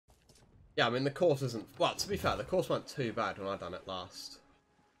Yeah, I mean, the course isn't... Well, to be fair, the course weren't too bad when I done it last.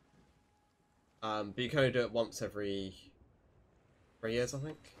 But you can only do it once every 3 years, I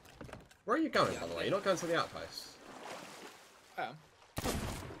think. Where are you going, by the way? You're not going to the outpost? I am.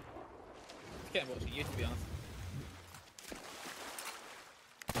 It's getting watching you, to be honest.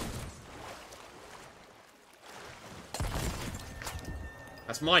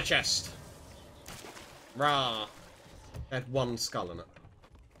 That's my chest! Rah! It had one skull in it.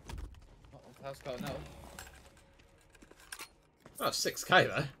 How's it going now? Oh, 6k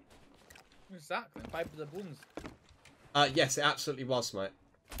though. Exactly. 5 of the bones. Yes, it absolutely was, mate.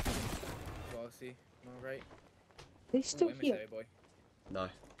 Well, see. Am I right? They still here. Boy. No.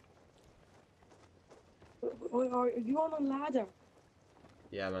 Are you on a ladder?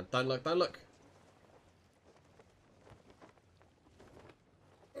 Yeah, man. Don't look, don't look.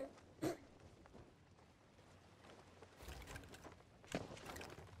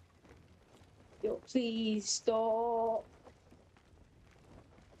 Yo, please stop.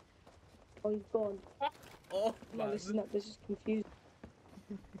 Oh, he's gone. Oh, No, man. this is not. This is confused.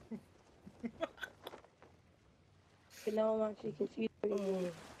 But now I'm actually confused.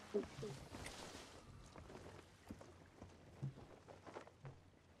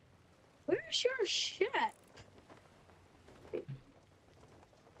 Where's your shit?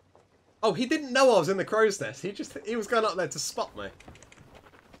 Oh, he didn't know I was in the crow's nest. He was going up there to spot me.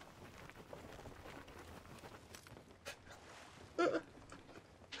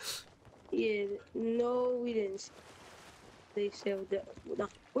 Yeah, no, we didn't. They said that. No,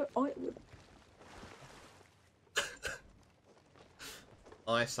 where are you?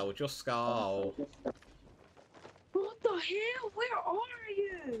 I sold your skull. What the hell? Where are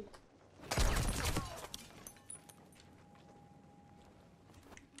you?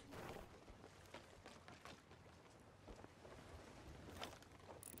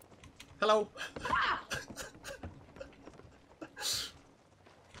 Hello. Ah!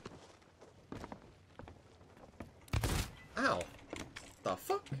 Ow. The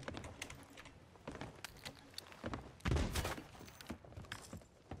fuck?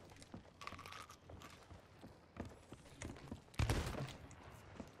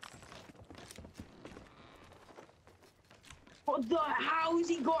 What the? How has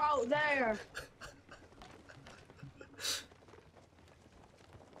he got out there?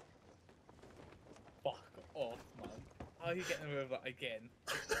 Fuck off, man. How are you getting away with that again?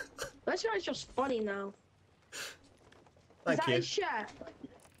 This guy's just funny now. Thank is that you. his ship?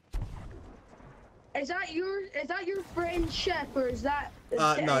 Is that your friend's ship or is that the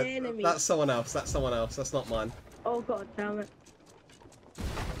No, enemy? that's someone else. That's someone else. That's not mine. Oh god damn it.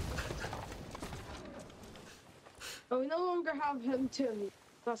 Oh, we no longer have him too.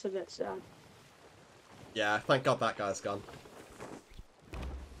 That's a bit sad. Yeah, thank God that guy's gone.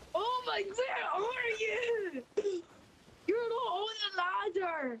 Oh my, where are you? You're not on the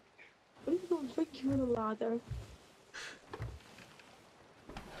ladder. I don't think you're on the ladder.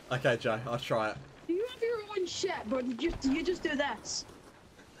 Okay, Joe, I'll try it. Do you have your own shit, but you just do this?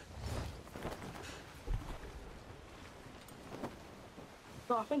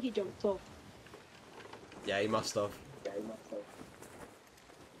 Oh, I think he jumped off. Yeah, he must have. Yeah, he must have.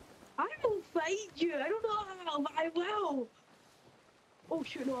 I will fight you. I don't know how, but I will. Oh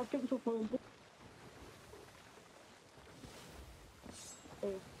shoot! No, I've jumped off on.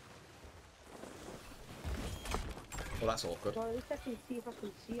 Oh. Well, that's awkward. Well, at least I can see if I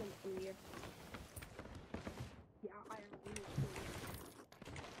can see him from here. Yeah, I am really sure.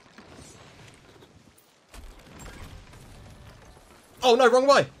 Oh no, wrong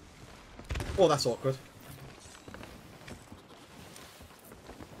way! Oh, that's awkward.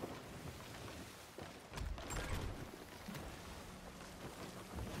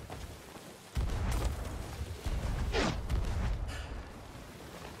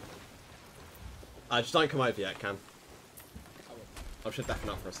 Just don't come over yet, Cam. I should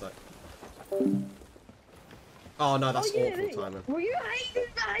deafen up for a sec. Oh no, that's awful timing. Were you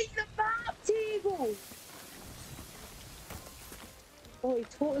hiding behind the map table? Oh, he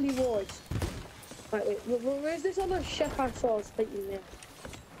totally was. Right, wait, where's this other ship I saw fighting there?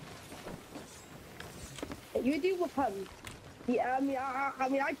 You deal with him. Yeah, I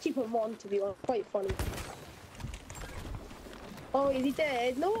mean, I keep him on to be honest. Quite funny. Oh, is he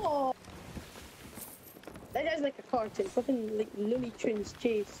dead? No. That guy's like a cartoon, fucking like Looney Tunes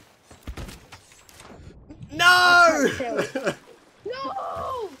chase. No!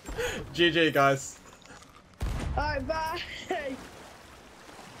 No! GG, guys. Alright, bye.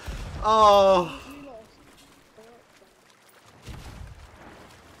 Oh.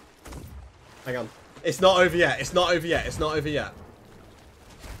 Hang on. It's not over yet. It's not over yet. It's not over yet.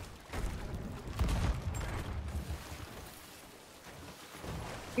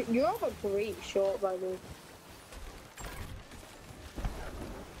 You have a great shot, by the way.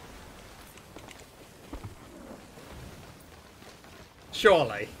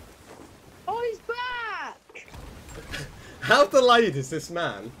 Surely. Oh, he's back! How delayed is this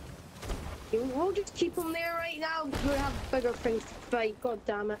man? We'll just keep him there right now because we have bigger things to fight. God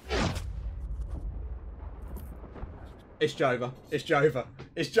damn it. It's Jova. It's Jova.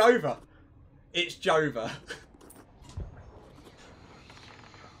 It's Jova. It's Jova.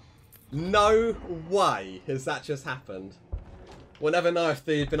 No way has that just happened. We'll never know if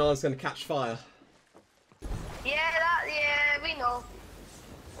the banana's going to catch fire. Yeah, we know.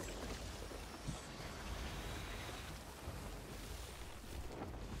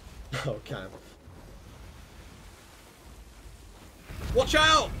 Okay. Watch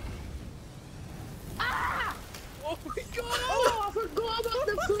out! Ah! Oh my god! Oh, I forgot about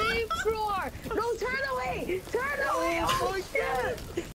the